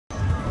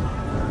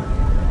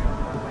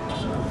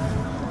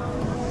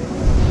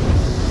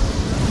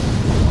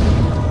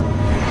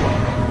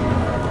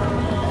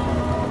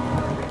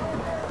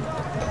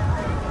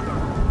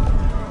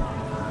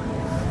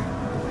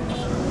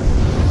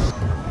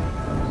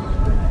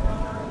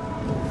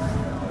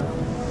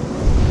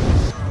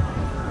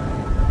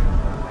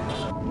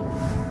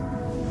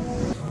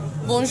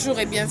Bonjour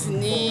et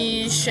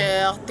bienvenue,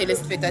 chers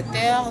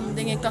téléspectateurs.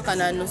 Ndenge kaka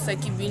na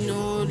nosaki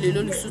bino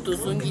lelo lisuto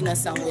zongi na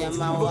sango ya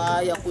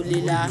mawa ya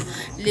kolela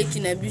leki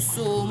na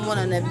biso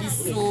mwana na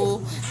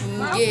biso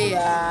nge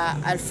ya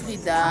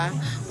ALFRIDA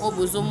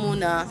obozo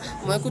mona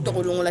moi kuto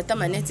kolongola ta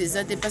manette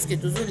ezate parce que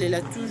toujours lela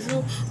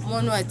toujours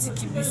mono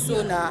atiki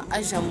biso na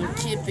aja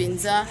mukie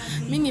penza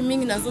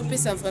mingi nazo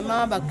pesa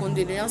vraiment ba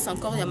condoléances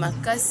encore ya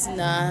makasi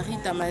na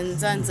Rita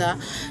MANZENZA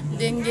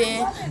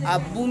ndenge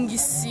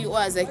abungisi o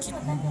azaki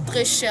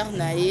très cher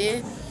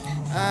naie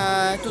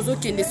tozo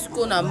kende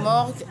siko na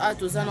morgue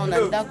tozana na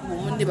ndako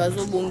monde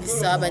bazo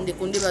bongisa bande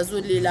konde bazo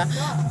lela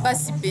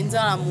pasi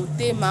penza na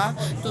motema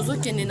tozo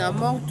kende na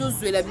morgue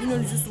tozwela bino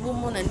lisusu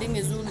bomona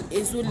ndenge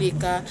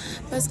ezoleka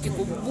parce que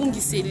ko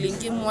bongisa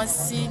elenge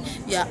mwasi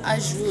ya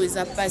ajo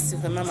eza pasi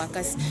vraiment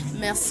makasi.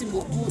 Merci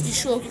beaucoup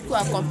isho ko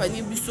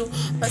accompagner biso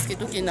parce que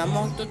tokende na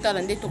morgue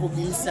totala nde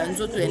tokobimisa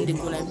nzoto ya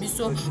ndeko na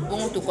biso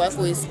bongo tokoya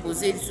ko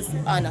exposer lisusu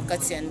na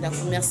kati ya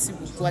ndako. Merci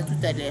beaucoup, à tout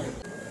à l'heure.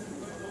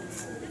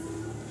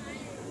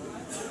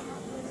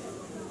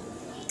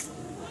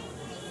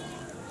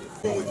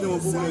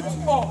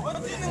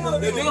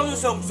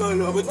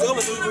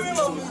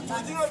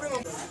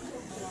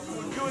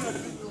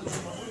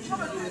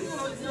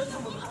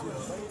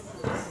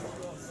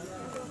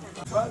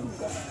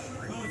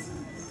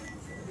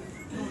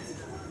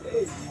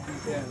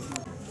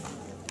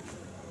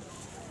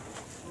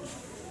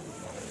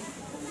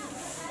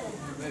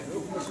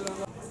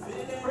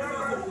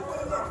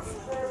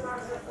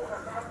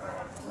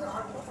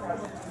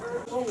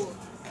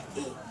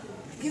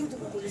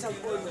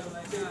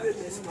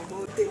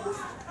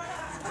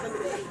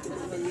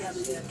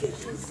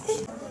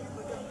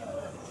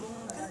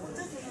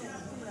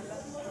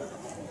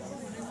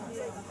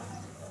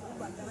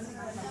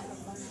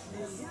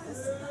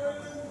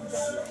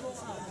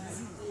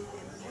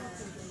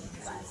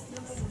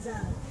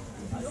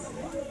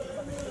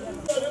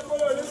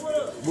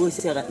 Bon,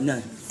 c'est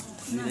non.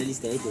 La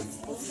liste a été.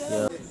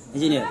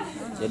 Ingénieur,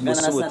 j'ai bien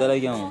ça. Non,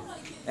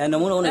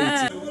 on a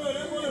été.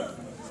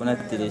 On a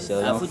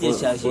téléchargé. On a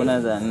téléchargé. On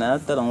a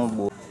talent.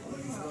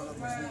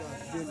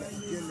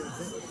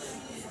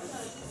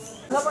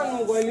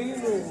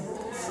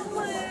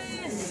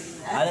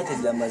 Arrête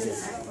de la magie.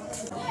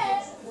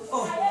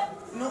 Oh,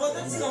 nous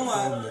retenons moi.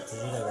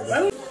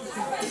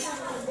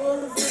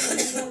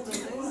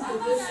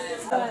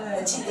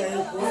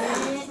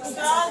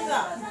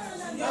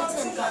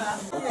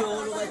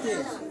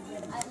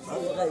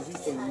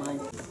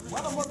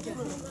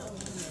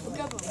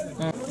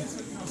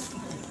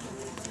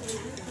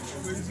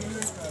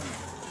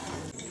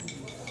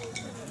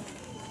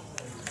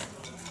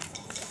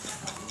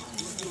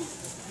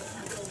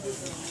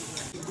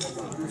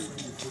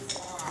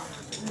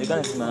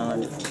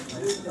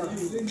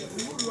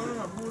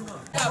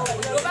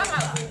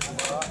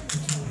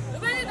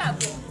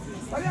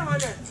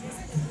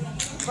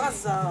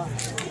 Passa.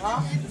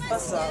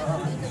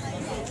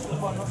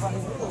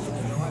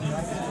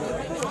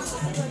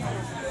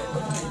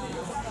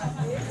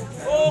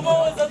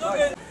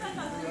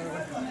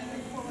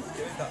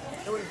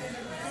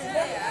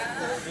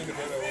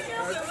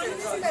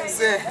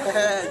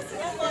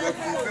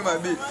 Ma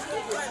bille.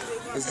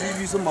 J'ai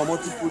vu son maman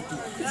tout pour tout.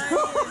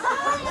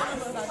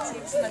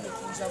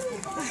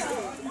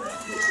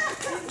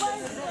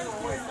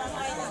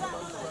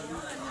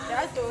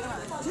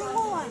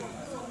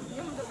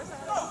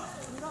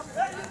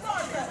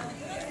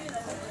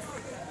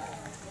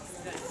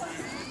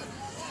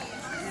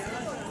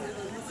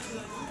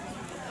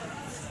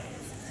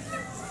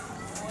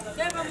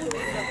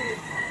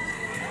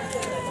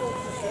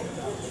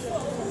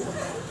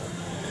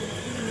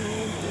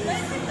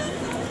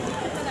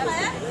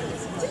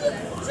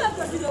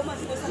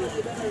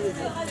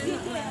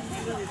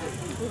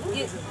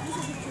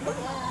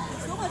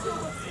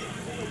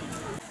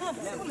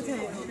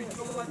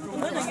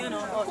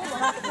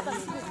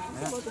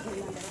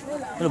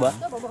 Ano ba?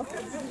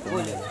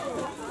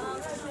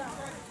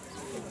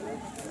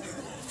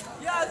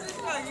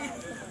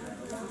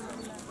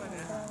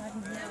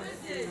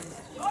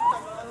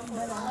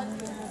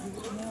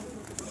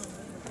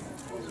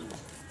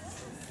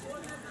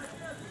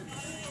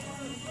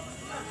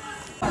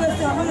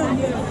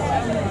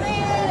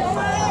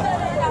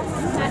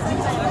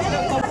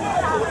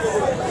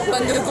 Quand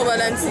on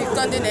balance,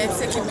 quand on est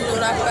ce qui vient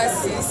la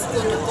passe, ce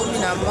qu'on a commis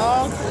la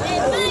mort,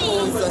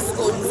 ce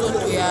qu'on a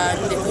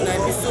on a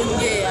vu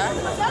sonner,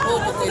 pour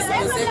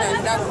exposer dans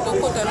la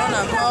coco dans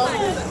la mort,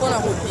 pour la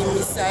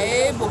repimisa,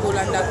 pour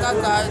la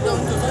kaka,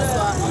 donc tout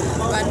ça,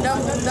 pendant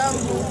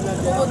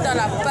pour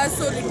la passe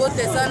au niveau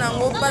des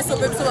anangos, passe au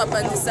peuple va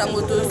pas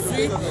descendre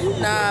dessus,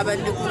 na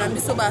bande qu'on a mis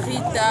sur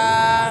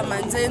Rita,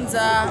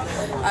 MANZENZA,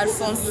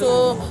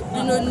 Alfonso,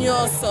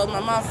 Binonios,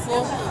 maman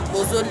fo,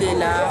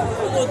 bozolela,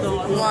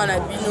 moi na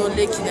bino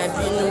leki na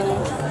bino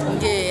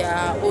nge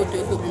ya oto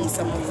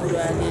ekobimisa mokolo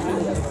ya lelo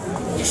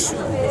ishu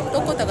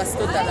tokotaka si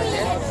totala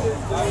te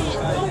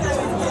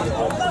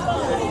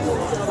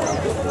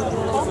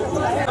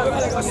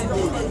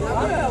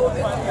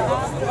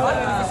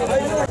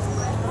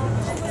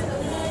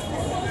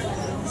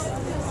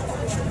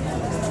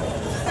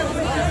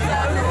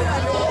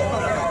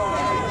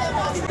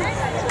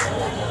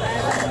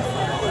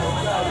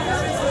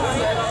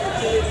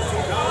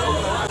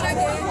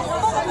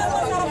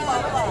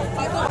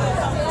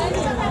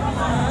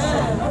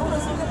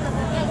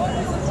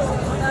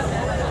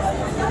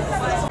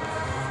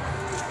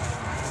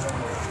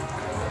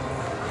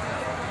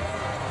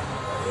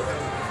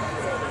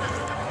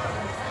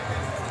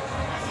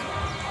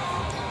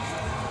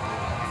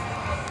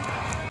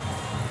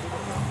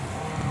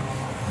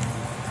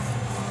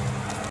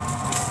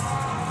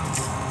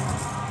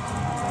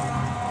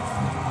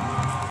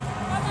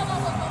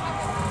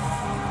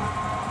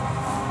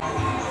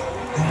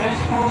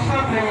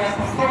responsable ya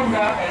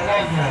kutonga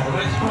Hélène,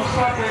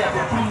 responsable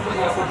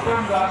ya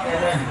kutonga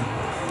Hélène.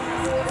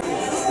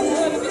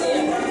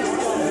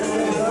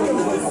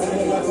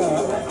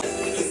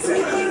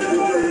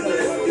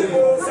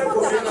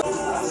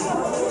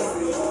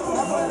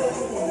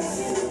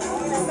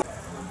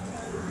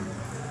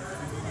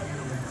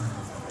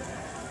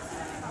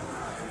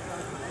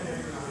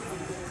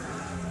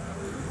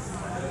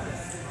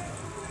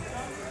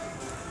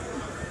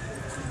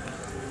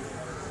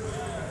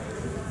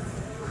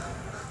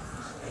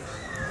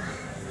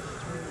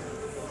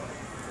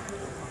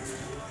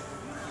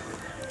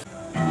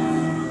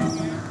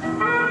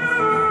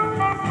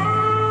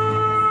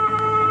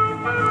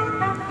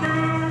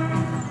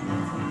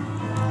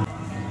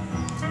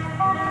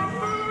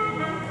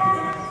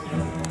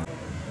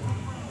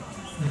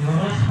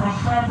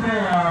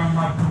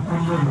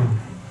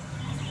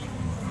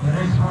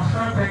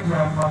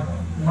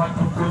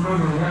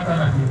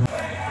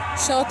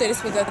 Chers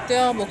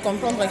téléspectateurs, vous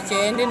comprendre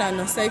que nous avons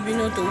annoncé que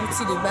nous avons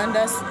des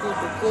bandes sur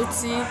le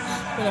côté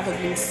pour nous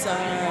revenir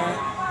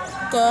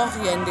corps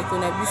yande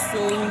kona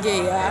biso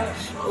ngeya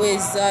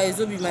oeza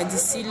ezobima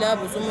d'ici là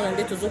bozomona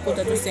nde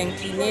tozokota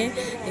tosincline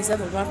eza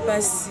vraiment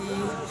pasi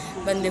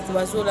bandeko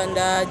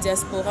bazolanda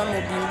diaspora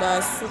mobimba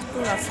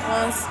surtout na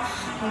France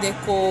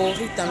ndeko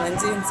Rita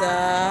Manzenza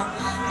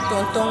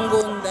tonton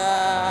Ngonda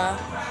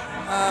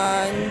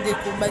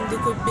ndeko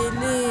bandeko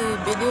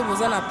belé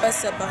boza na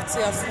passe à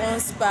partir à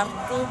France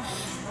partout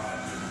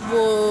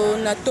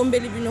na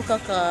tombeli bino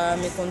kaka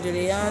mes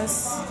condoléances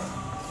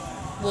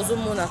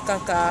bozomona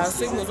kaka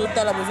soki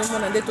bozotala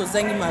bozomona nde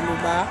tozangi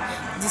maloba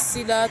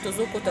d'ici là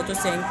tozokota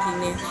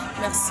tosincline.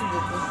 Merci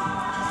beaucoup.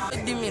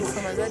 10 000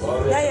 francs mazali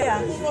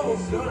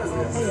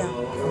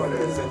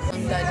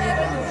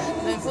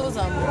mais il faut que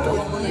ça monte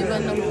il va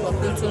nous voir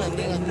que tu n'as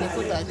rien de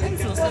côté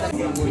tu ça la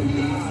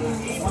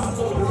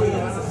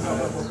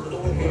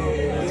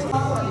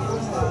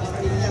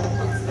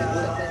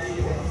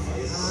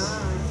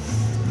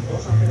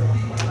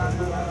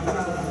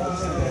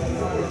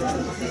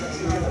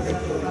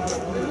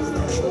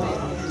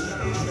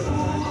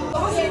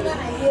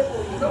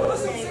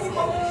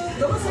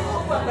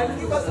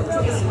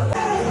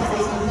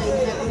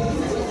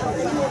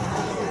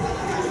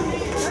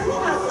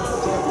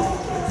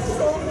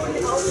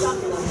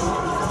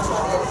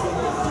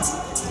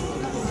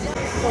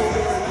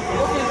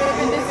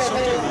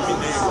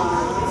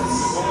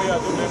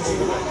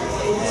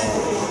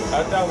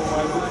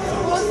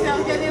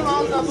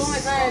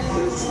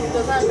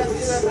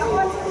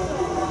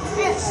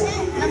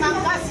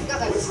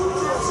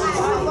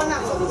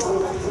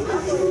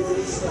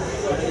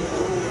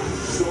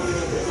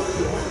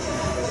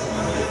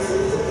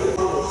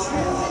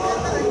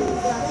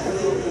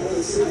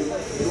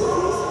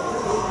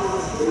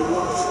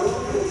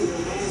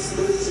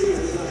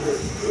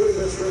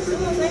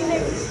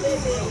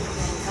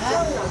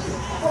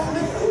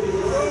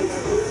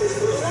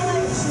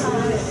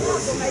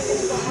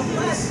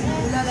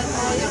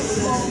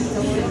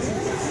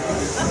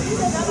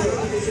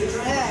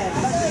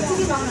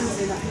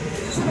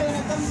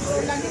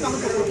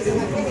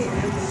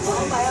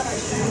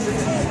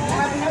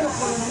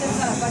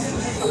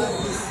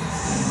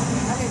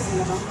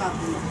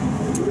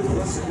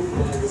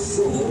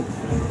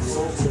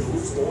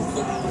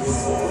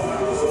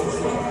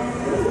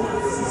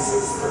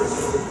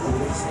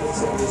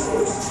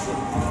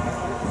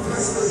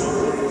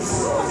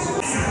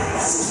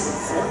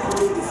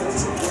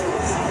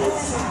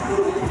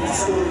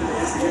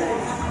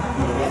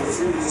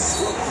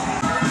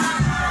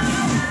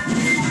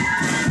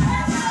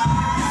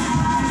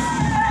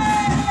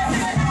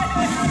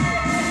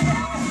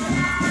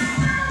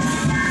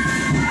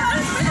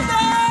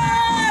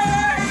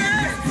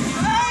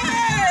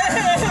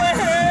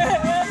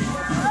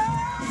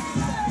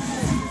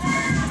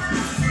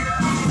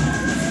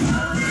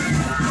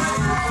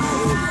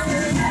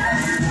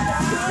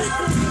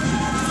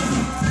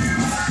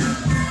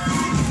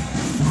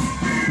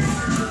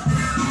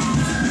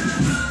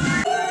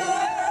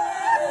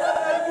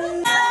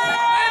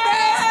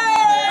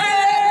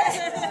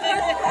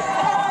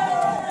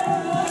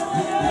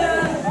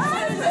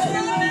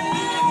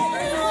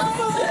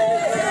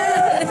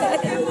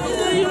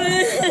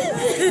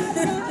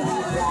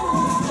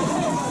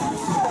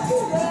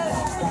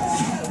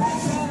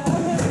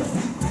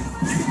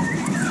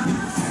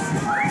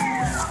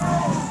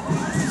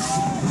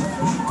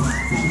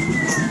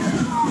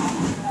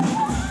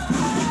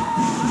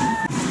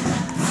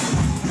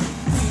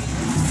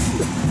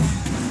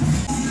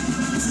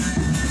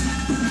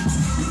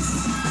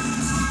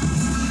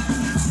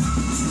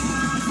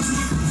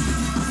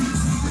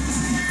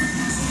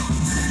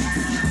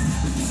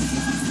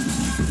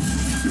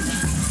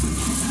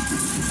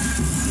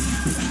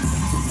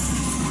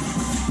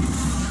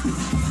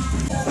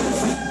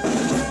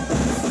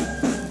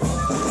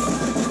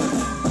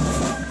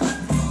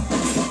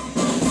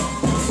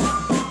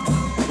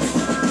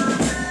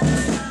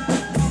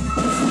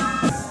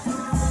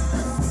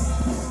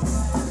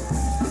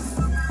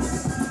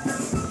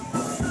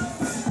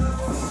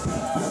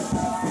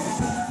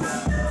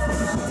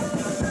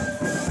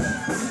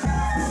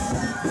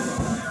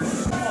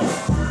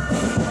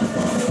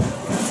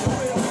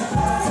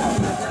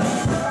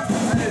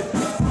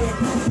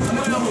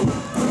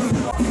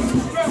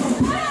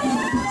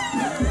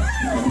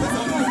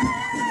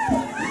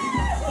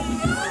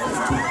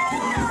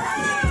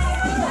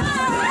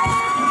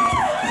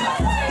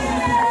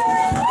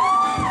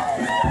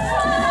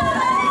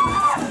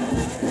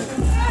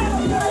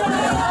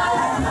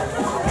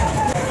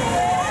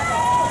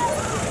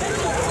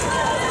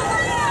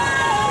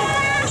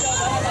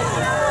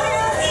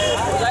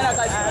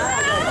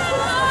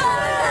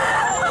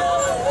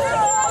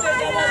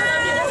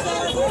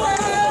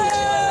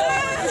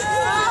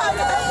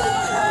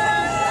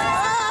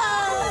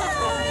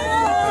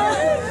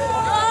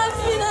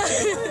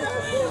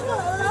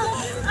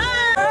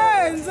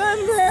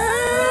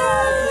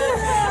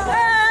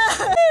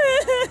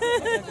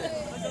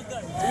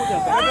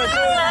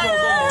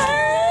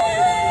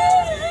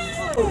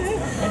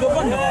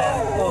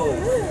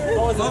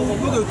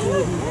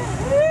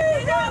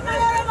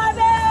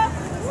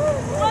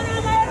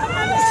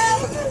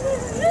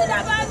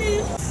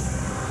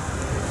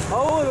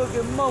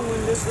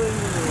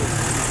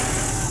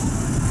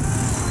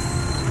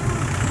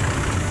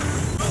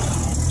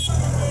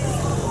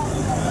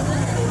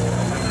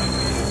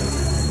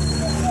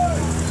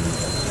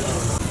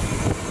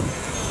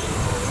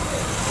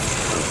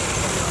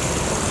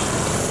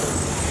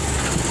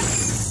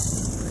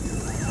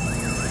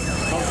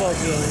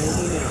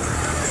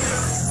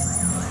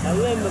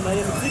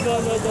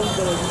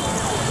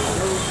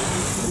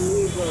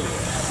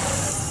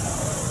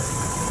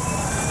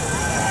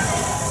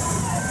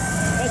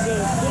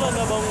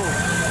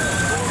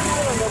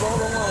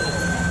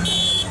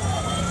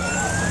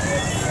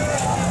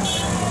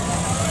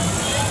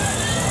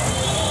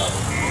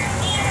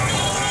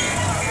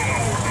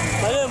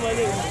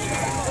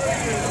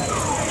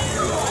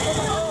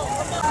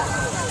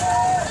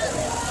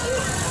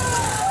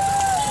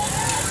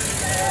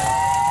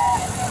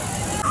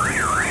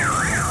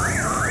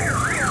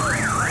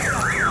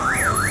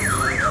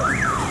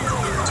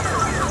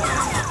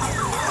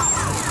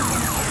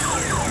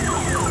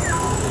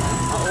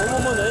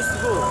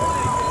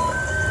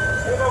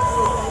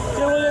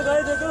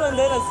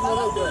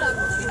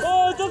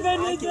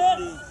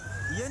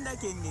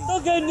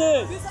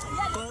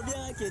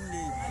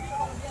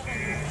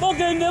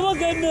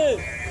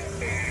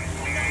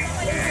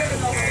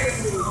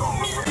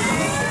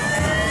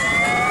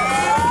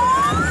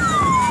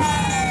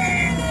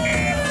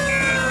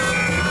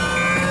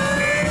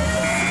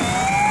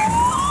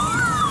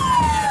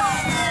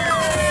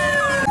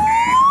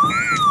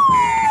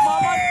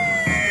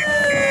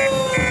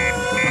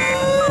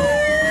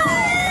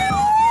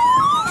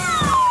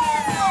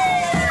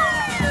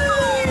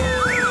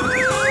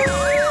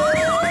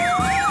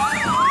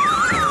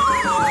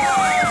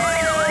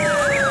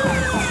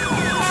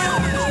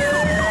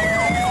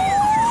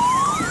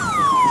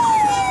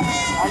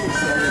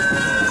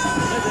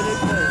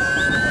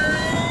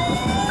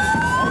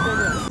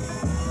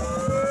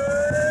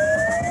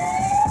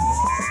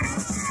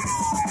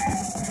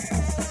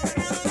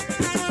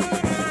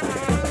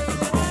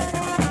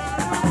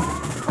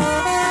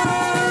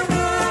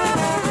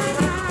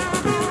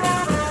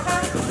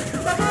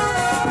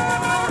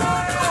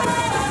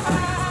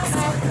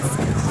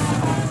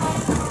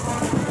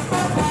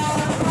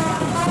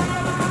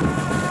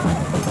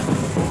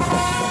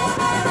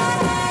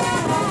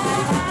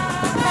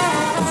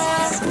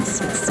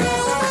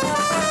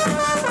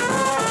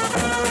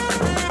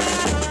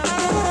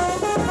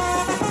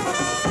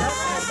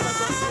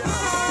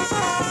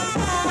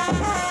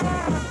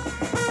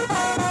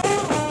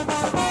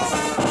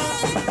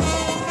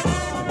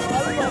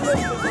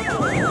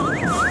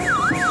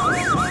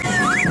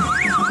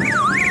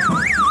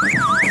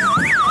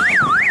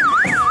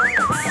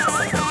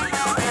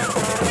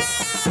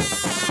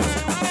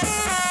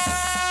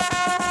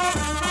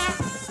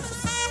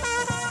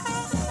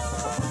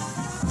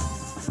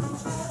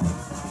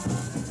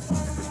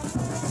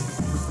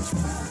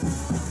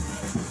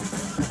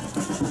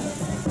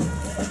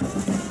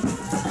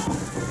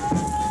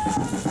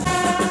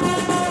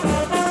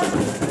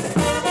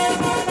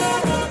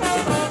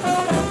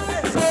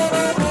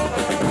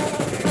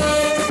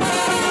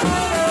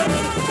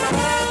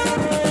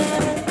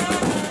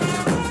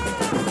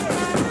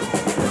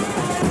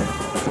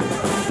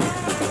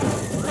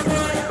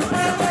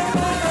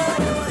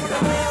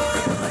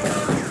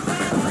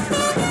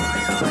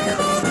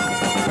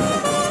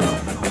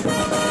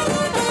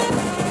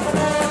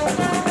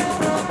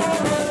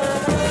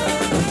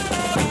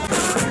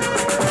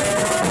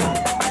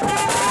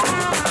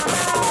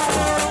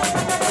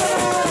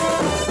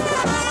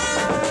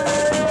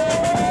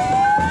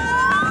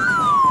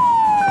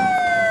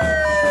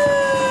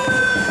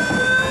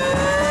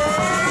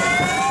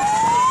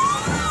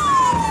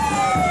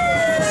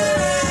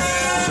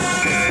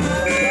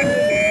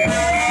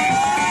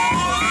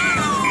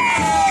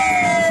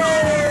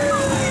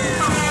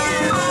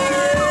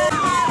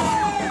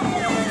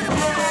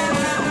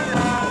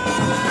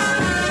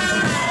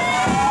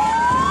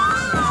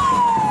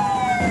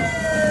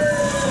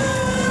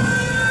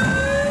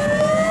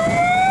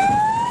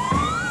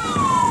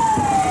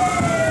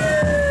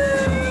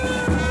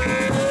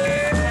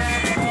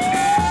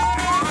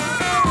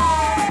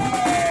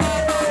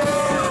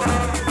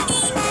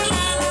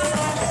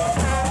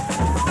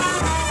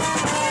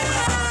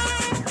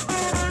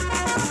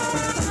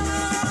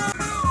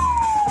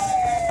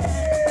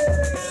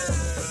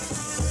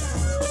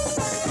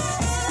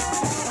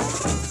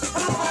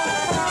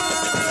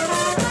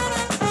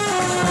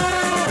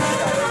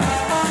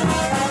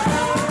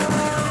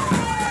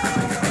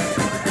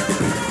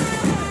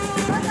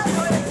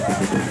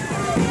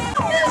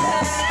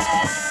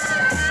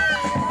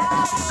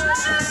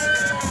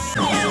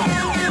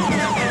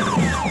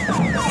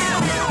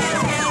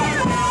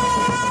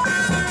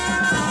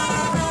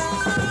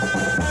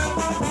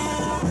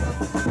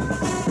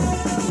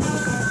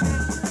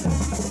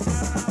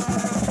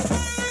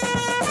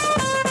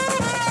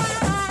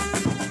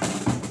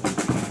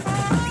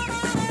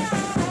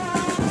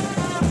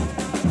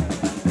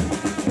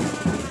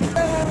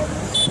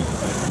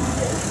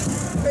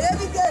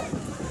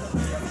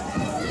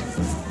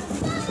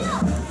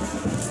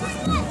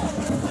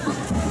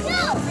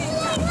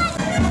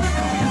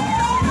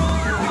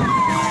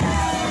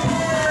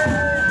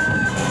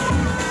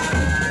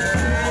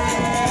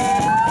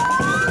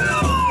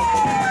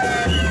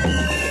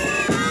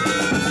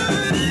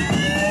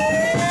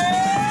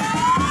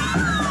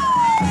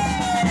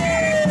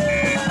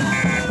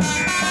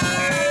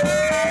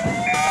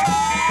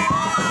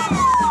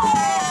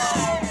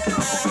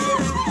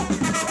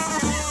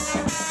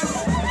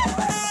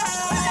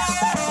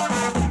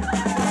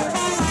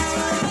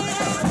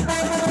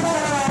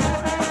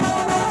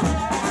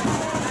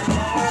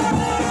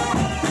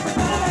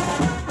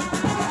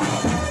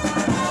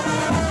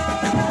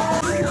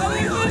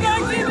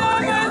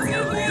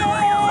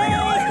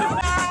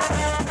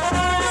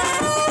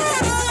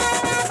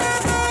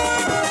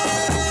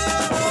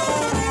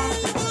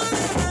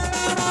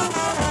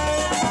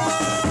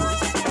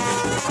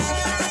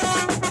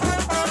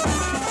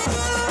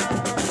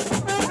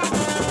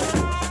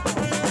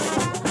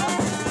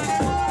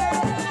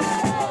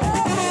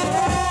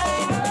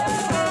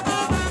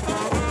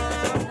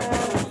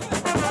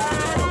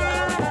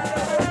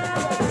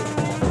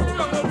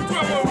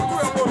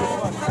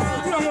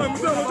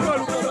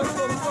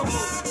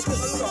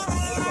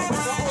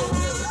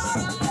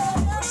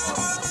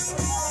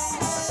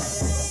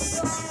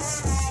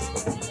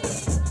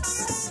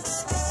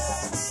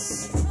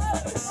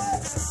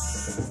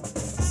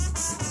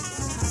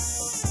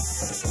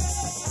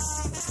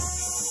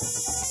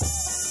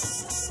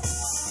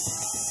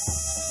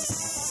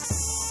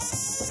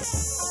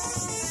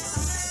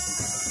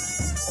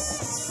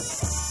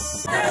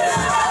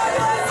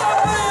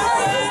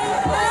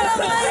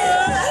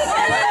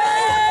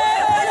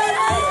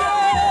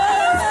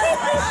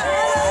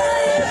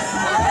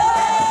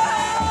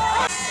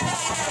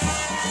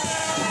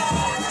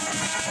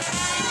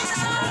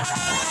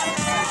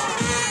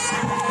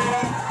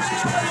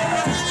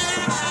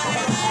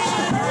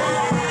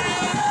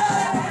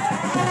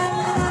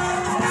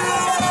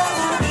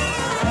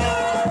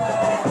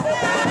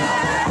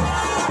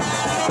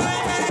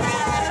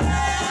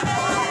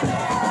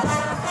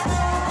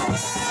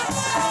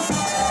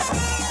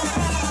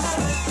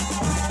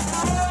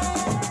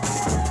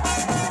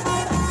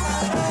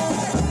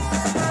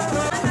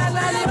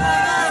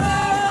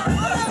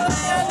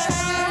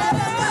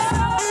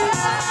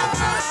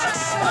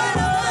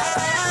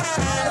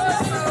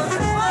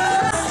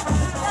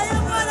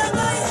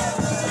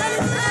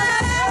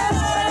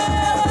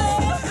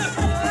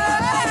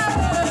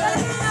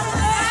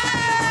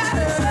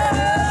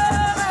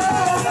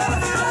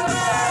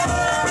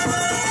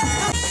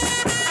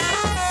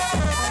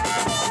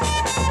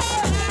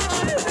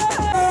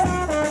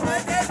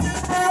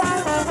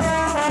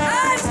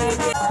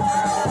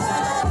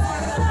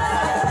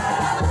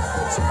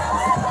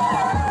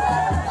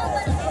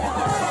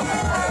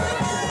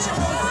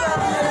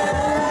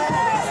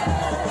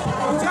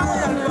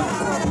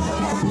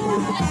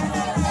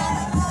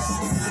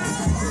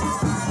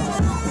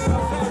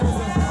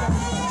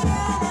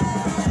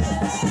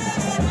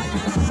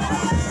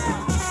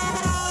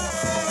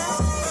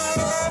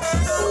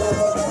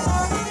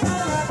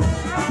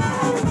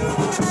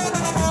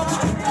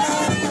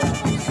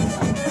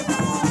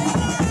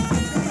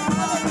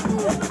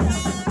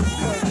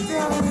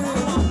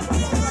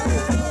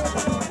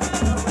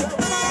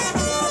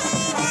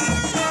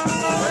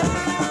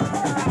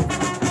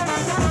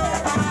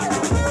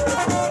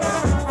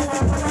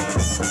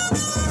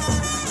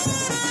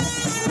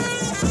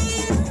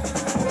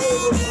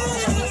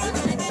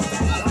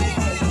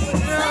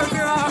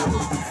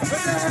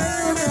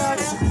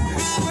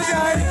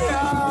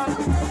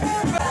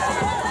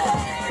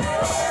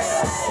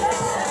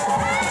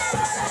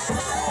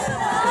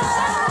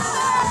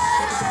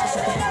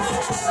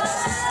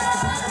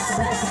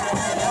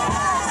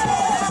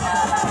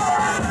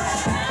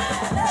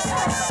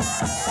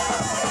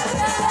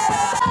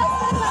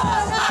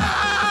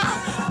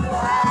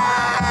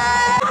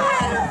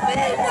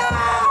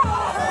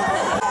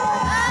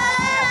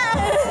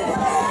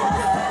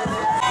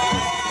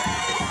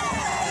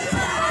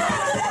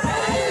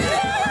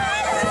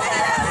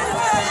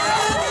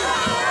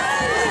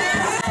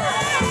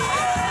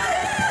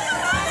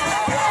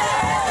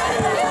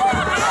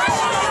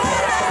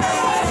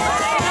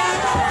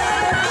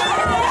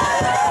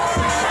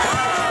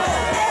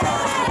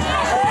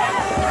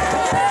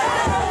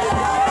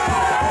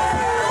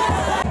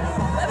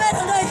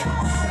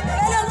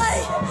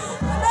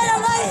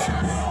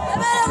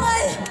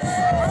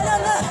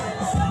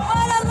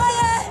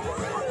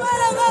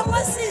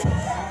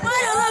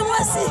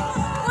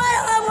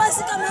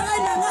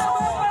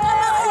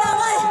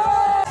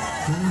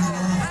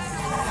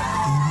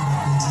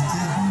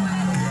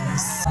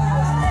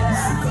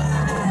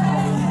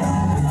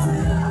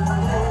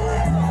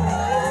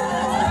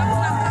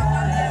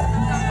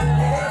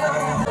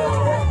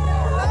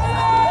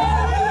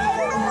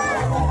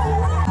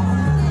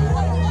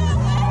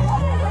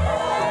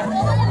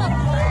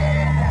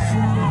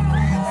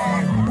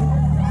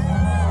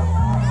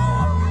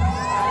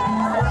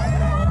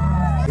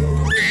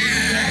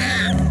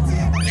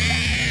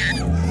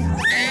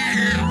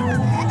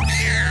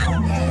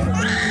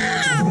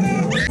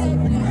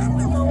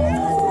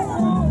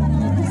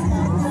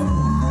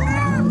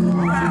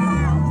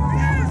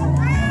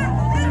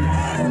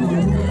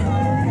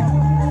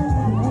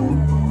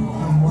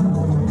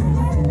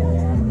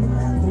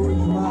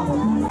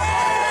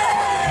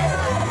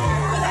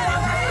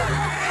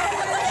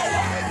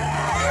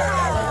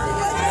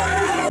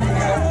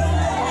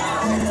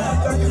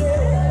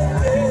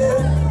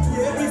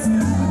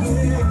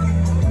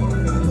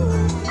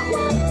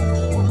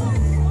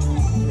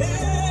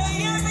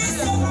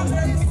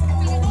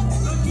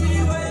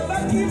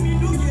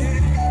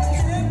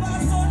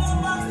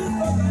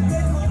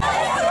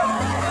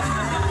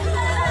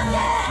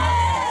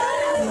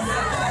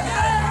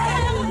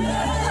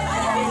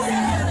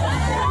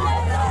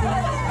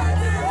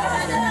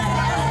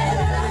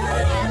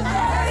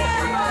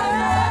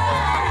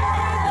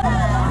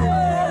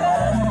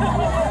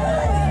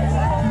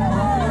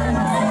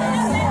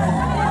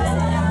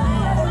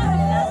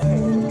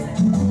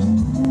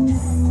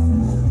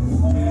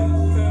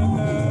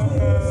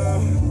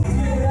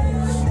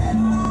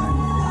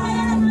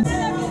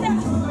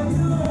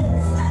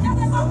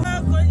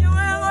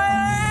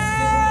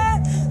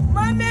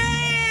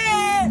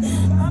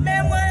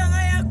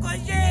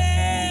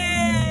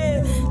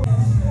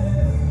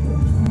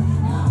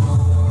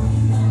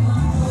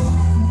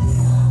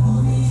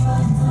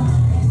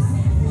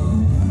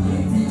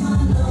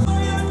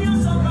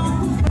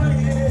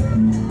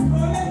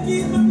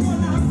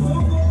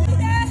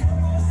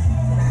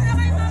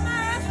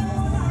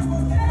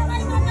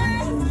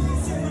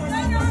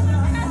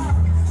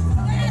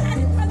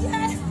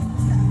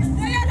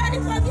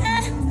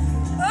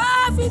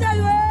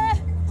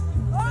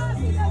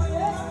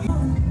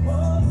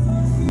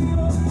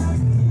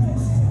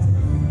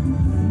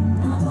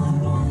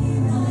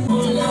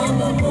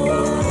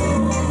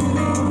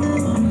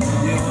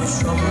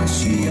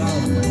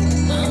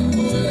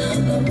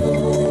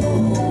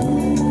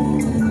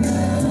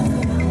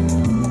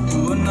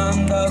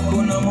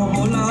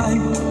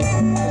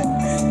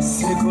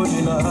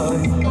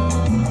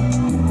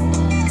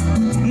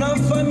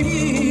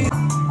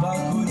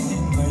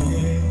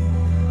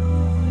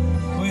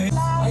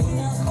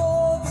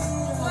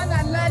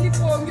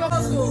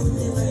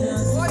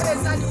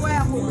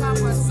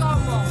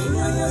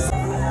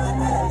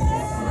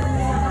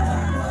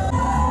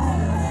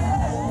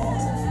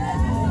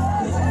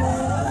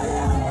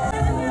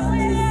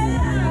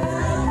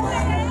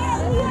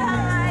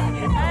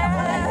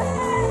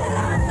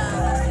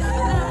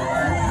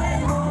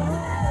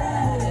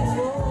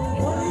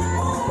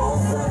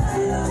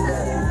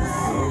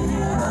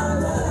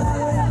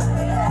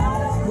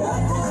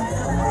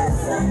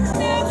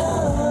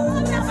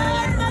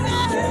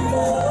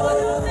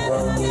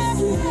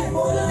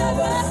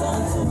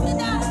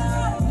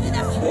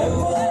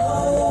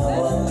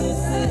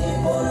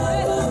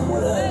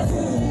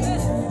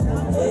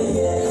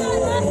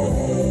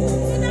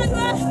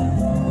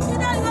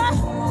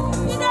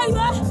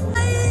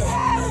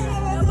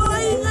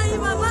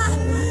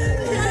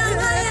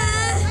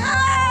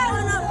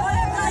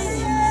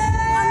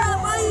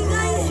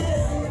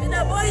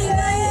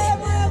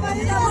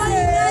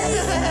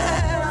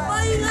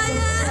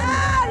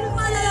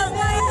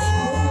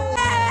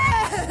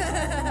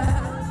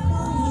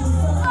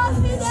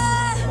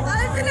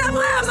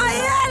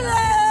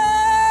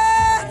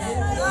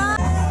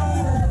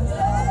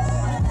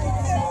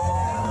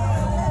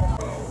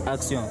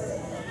Action.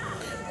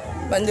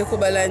 Bande ko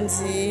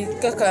balandi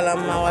kakala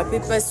mawa pe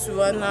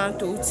pasuana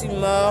to uti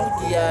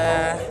morgue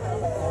ya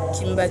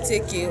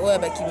kimbateke oya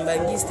ba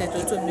kimbangiste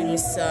to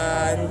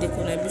bimisa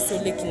ndeko na biso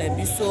leki na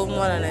biso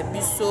mwana na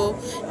biso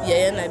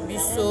yaya na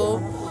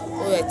biso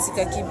oya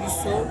tika ki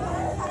biso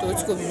to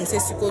tiko bimisa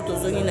siko to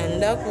zongi na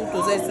ndaku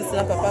to za isusu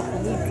na papa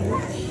kulutu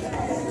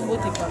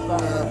bote papa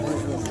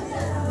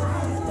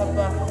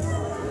papa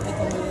et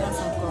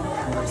condoléances encore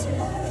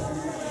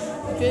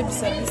que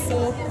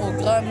biso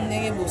programme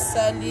nenge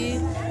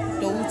bosali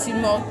to uti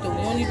mort to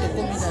moni to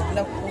combina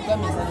la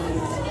programme ezali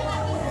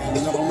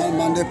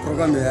normalement des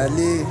programmes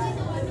yali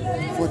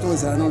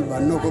photos anon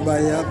banoko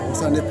baya pour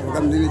des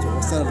programmes nini to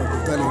sala to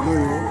tali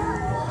loyo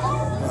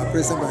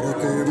après ça ba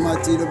recueillement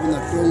ti lo bina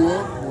tongo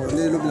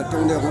bonde lo bina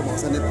tongo ngo ba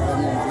des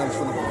programmes mala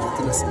fo na ba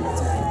na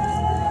cimetière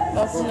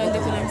ba funa de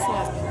connexion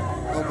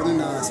ba boni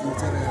na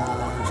cimetière ya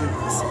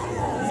JPC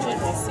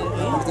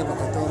on était à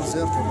 14h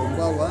to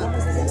bombawa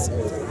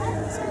cimetière.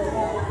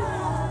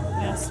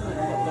 Merci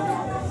beaucoup.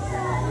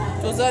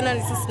 Tozana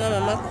lisusu na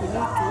mama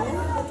kulutu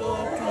to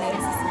tuna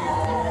lisusu.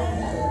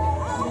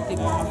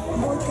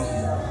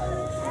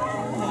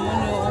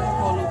 Mama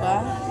okoloba.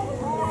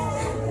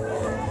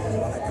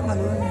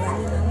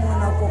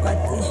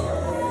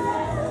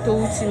 To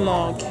uti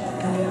morgue.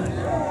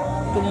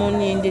 To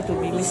moni ende to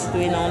bimisi to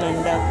ena ona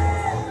ndako.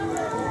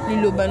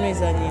 Liloba no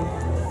ezali.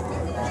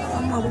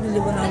 Mama ko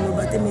liloba na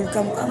loba te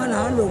milkam kama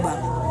na loba.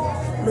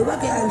 Loba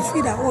ke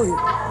Alfrida oyo.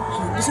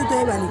 Biso to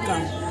eba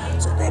nikam.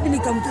 So to eba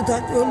nikam to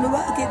loba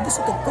ke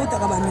biso to kota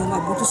ka banyonga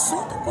butu so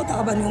to kota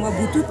ka banyonga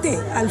butu te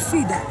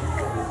Alfrida.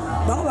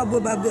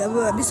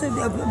 Ba biso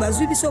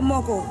bazui biso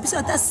moko biso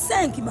ata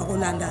 5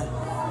 bakolanda.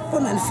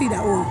 Pona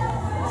Alfrida oyo.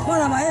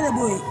 Mwana mayele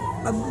boy.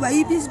 Ba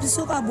yibis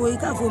biso ka boy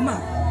ka voma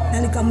na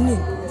nikam ni.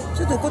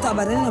 So to kota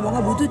ba na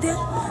banga butu te.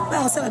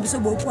 Ba osala biso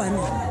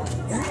bokwani.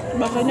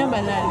 Ba kanya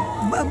banali.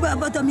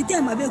 Ba to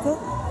mitema beko.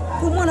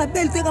 Pour moi la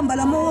belle te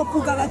kambala mo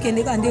pour kaka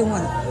kende ka nde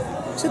mwana.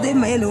 So de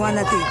mayele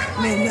wana te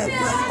mais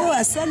o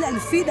asala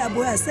Alfrida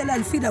boy asala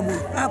Alfrida boy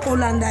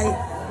akolanda ye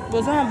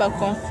bozana ba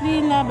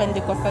conflit na bande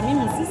ko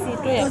famille mususu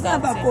to ya quartier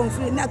ba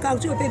conflit na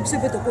quartier pe biso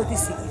pe to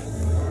kotisi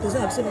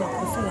bozana biso ba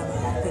conflit na ba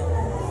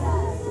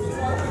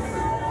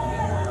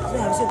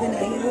bozana biso pe na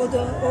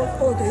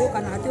oto yo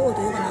kana te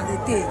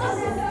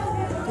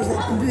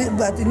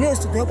ba tenir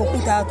to ko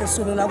kuta to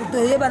solo la to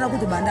yeba na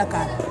kutu banda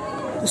ka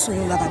to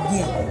solo la ka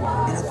bien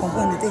et la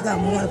comprendre te ka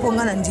mwana po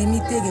ngana ndimi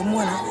te ke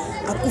mwana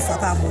akufa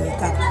ka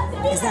monika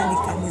ezali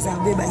kameza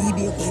beba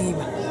yibi ko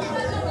yiba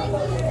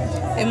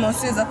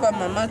émotion za pa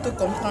maman to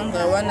comprendre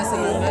wana c'est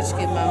langage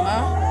que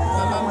maman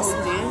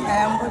mote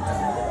ayamboto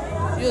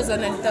yo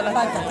zana litala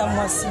ba tata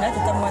mwasi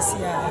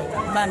ya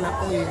bana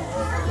oyo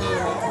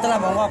tala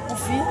bango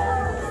akufi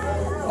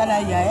ngana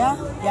yaya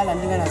yala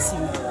ndinga na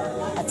sima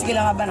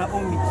atikela nga bana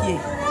oyo mikie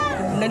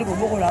ndani ko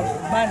bokola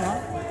bana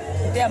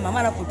kote ya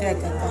mama na kote ya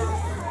tata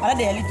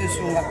malade yali to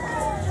sungaka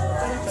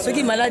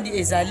soki maladi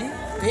ezali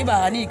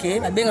toyeba ani ke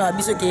babenga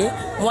biso ke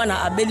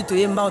mwana abeli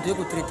toyemba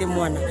toyeko traiter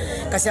mwana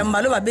kasi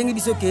ambalo babengi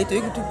biso ke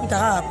toyeko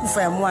tukutaka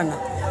kufa ya mwana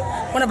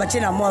mwana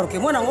batie na moro ke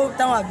mwana ngo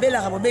tango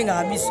abela ka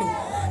bobenga biso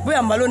boya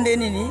ambalo nde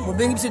nini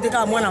bobengi biso te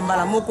ka mwana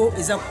mbala moko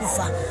eza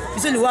kufa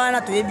biso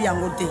liwana toyebi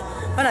yango te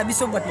bana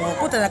biso bato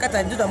kota na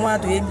kata ndoto mwana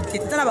toyebi te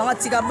tana bango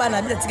tika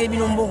bana bila tika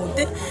bino mbongo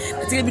te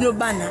tika bino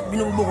bana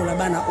bino bobokola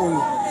bana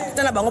oyo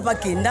tana bango pa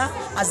kenda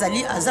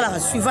azala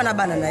suivant na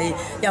bana na ye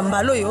ya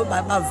mbalo yo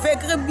ba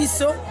vaincre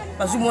biso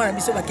bazu mwana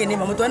biso bakende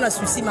ba moto wana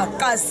souci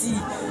makasi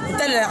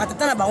tala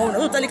tana bango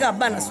na talika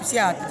bana souci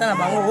ya tana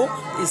bango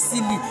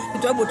esili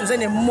to bo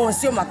tozane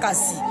emotion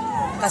makasi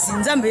kasi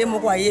nzambe ye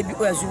moko ayebi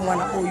oyo azu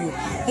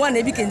mwana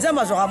ebi ke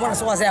nzambe azwaka mwana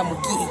soko aza ya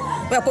mokie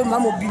oyo ko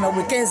mama obima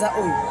bo 15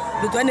 oyo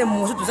de toane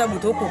emotion toza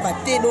boto ko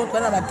kate donc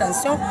toana ba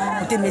tension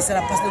ote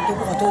mesala parce que to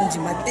ko to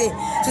ndima te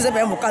toza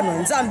ba mokano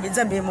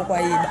nzambe ye moko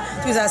ayeba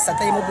toza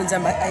sata ye moko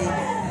nzambe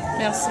ayeba.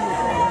 Merci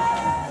beaucoup.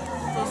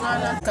 Toza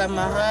na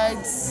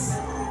camarades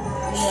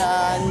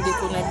ya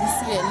ndeko na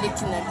biso ya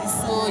leki na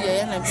biso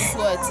ya na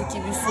biso atiki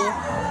biso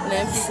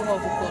na biso ko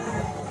kokolo.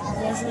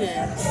 Bonjour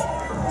ya.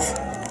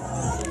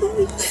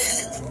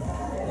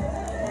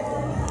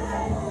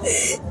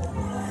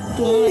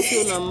 Tout le monde est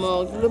sur la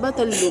mort. Le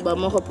bataille de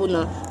Bama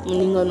Rapona, mon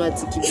ingénieur a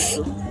tiki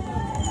biso.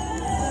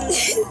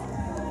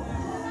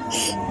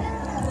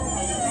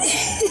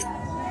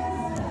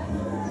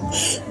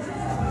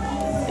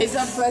 Et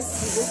ça passe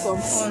si vous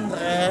comprendre.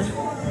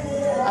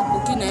 À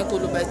Kokina et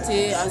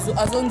Kolobate,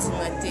 à zone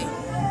d'imate.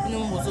 Nous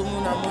nous avons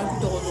un manque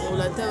de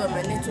relation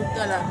avec tout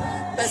à l'heure.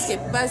 Parce que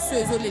pas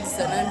ceux qui ont les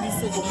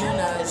biso comme on a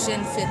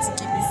jeune fête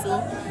qui biso.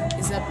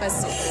 Et ça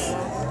passe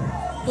vraiment.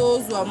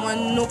 Tous ou à moi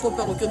non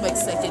copains qui ont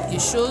quelque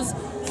chose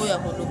pour y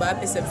avoir le bas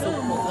perception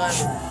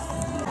programme.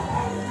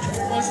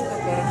 Bonjour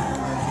papa.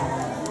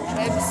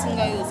 Je suis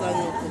singa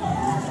yozanoko.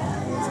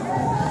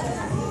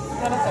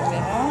 Voilà la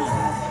caméra.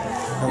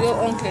 Le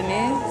oncle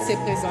s'est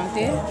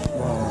présenté.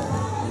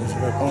 Je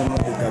réponds au nom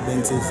de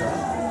MANZENZA.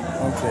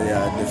 Oncle il y a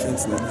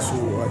défense na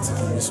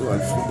biso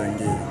ALFRIDA.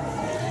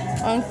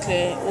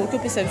 Oncle, on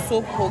peut faire ce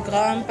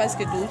programme parce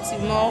que tout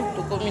est mort,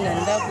 tout comme une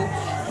andako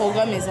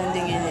programme est en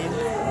dégainé.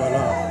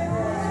 Voilà.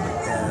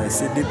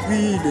 C'est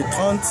depuis les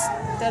 30.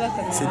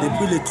 C'est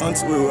depuis les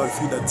 30 où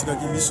ALFRIDA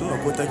tiraki biso à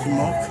kota qui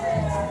manque.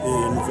 Et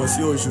nous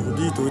voici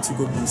aujourd'hui tout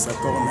ko bin sa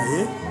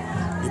cornaye.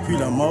 Depuis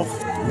la mort,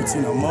 tout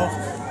na mort.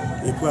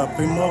 Et puis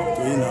après mort,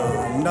 tout na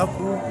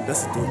ndako, là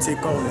c'est tout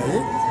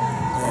cornaye.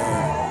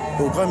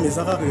 Programme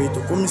ezara to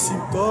komisi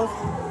corps,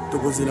 to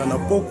kozela na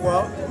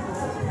pokwa.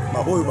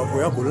 Baboyo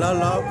bakoya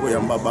kolala,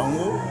 koyamba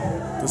bango.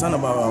 Tout ça na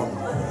ba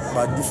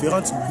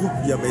différents groupes,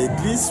 il y a ba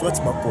église,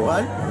 soit ba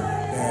chorale.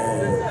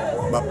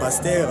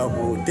 Pasteur à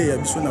côté, il y a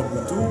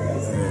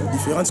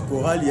différentes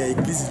chorales, il y a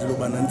l'église de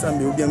l'Obananza,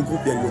 mais bien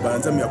groupe de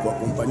l'Obananza, mais pour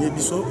accompagner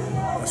Bisso,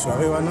 la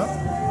soirée,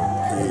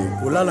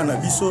 et Kola la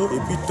Bisso, et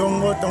puis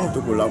Tongo,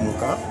 Tango la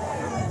Moka.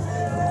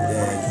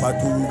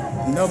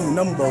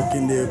 Nam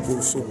Baokende,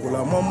 Sokola,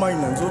 Mama,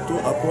 Nanzoto,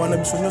 après on a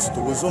Bisso,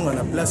 nous à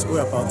la place où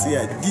à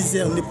partir à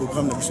 10h, les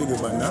programmes de Bisso de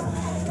Banda.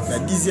 À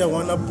 10h,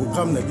 on a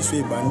programme de Bisso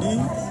et Bandi,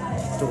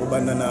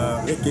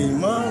 Torobana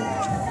recueillement.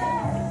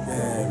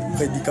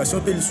 Prédication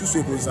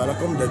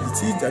comme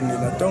d'habitude,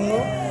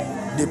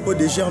 dépôt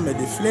de germes et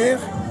de fleurs,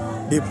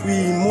 et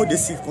puis mots de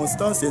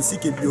circonstances ainsi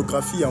que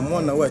biographie à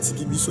moi na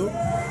Tiki Biso.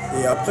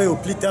 Et après au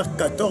plus tard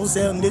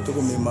 14h neto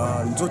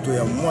komema nzoto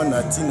ya moi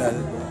na tina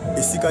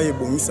esika ye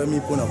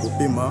bongisami pona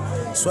kopema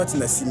soit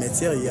na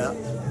cimetière ya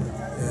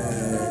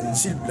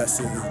Gilles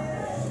Brasserie.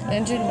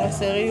 Gilles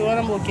Brasserie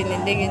wana bokene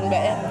ndenge ba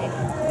erné.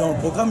 Donc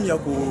programme ya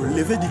ko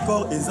lever du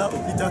corps eza au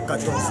plus tard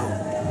 14h.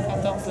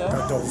 14h,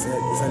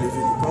 ils ont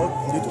levé du corps,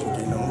 ils ont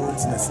trouvé dans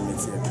le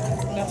cimetière.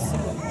 Merci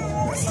beaucoup.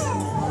 Merci.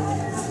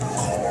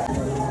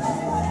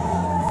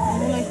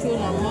 Nous avons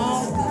la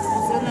mort,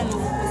 nous allons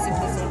nous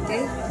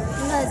présenter.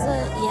 Nous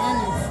avons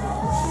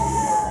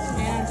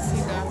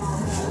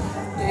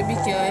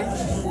ALFRIDA.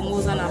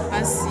 Nous avons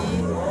passé.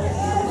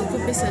 Nous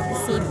avons fait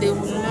ce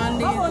déroulement,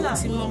 nous avons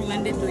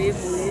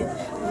fait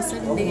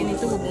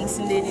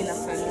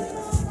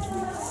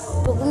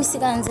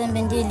Pokumisika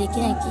nzembe ndiye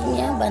lekina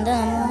kimya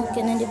banda na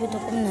kene ndebe to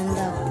komna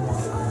ndako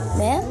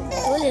mais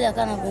ole la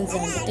kana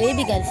bonzambe to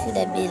yebika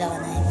ALFRIDA bela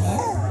wana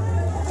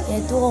mais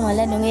et to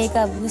mala ndonge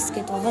ka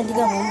buske to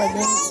vandika momba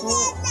donso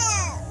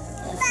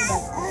ALFRIDA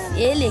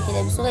ele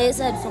kile biso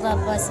esa biso ka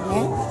passe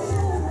mais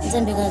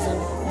nzembe ka zo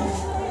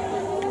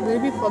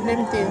baby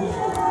problème te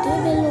to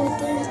belo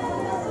te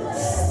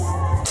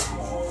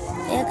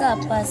e ka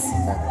passe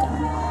kaka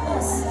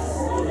passe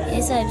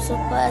esa biso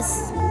passe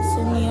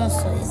sonyo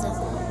so esa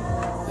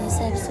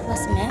se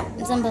passe bien,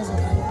 nous avons besoin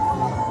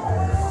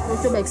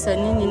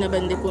de na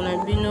bandeko na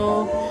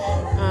bino,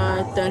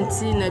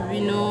 tanti na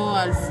bino,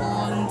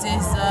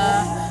 MANZENZA,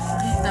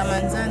 Rita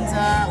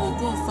MANZENZA,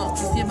 auto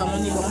fortifié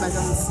bamoni bon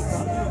baza musika.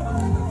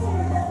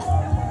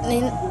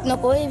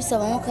 Nakoyebisa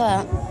bango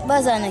ka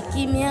baza na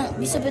kimia,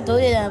 biso pe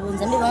tolela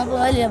bonzambe bango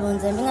balela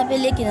bonzambe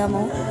ngapeleki na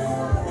mo.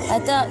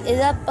 Ata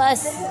eza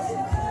passe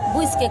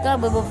busque ka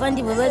bobo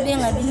vandi bobo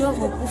benga bino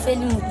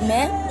kokufeli mutu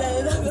mais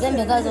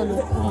nzambe kazo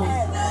lokumu.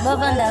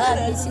 Bavanda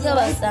rapi sika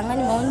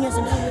basangani maonyo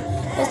so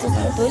esto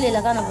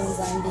tolela kana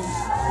bonzambe.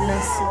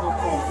 Merci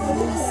beaucoup.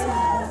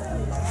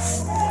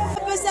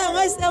 Pesa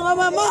ngasengo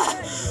mama.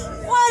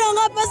 Wala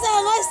ngapesa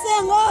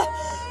ngasengo.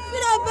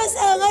 Bila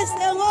pesa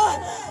ngasengo.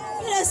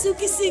 Bila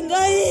suki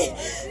singai.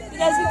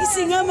 Bila suki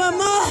singa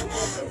mama.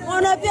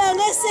 Mona pia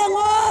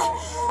ngasengo.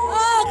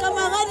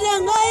 Kama ngadi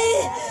ngai.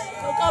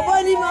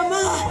 Kaboni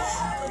mama.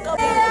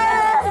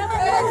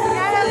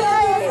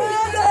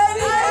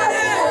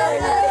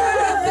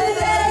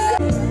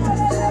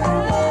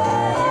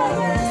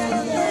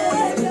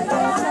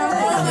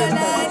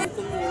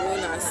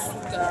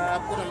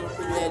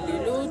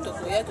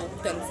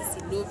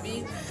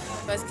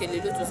 Parce que les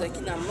autres sont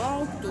qui n'a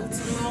manque, tout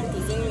le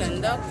monde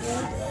n'a pas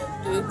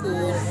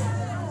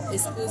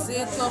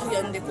exposer corps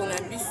yande qu'on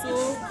a biso,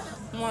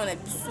 moi on a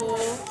biso,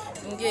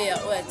 ngeya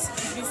o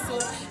atiki biso,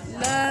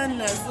 là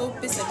nazo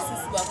pesa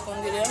biso ba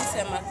condoléances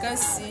ya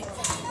makasi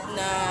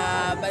na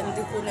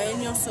bande qu'on a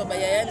union so ba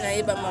yaya na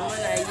ye ba mama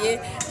na ye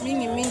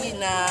mingi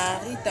na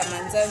Rita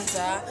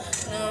Manzanza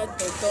na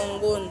tonton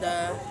NGONDA.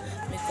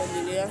 Mes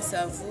condoléances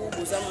à vous,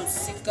 boza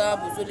musika,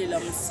 bozolela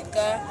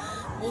musika.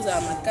 Vous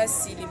avez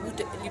makasi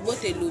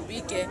libote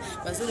lobike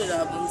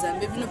bazolela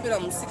bonzambe bino pe la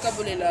musika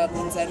bolela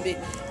bonzambe.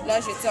 Là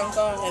je tiens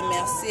encore à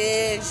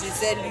remercier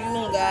Gisèle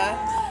Yunga,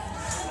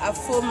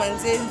 Afo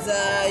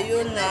Manzenza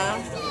Yona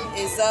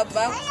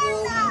Ezaba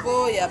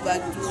Kombo ya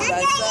batu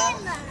baza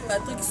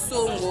Patrick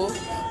Songo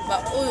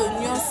ba oyo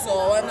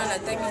nyonso wana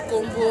natangi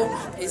kombo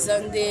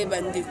ezande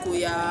bandeko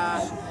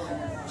ya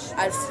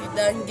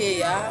ALFRIDA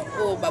ngeya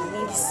o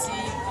babungisi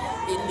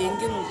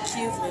elenge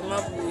moki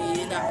vraiment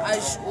boye na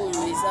âge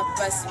oyo eza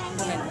pasi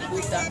mpona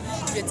libota.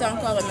 Je tiens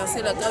encore à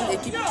remercier la grande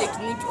équipe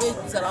technique oyo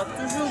ezala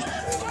toujours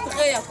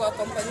prêt ya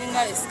koaccompagner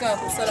nga esika ya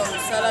kosala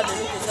mosala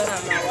lelo koza na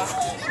mawa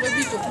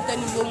lobi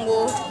tokutani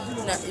bongo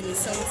na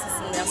émission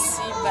mosusu.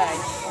 Merci,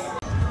 bye.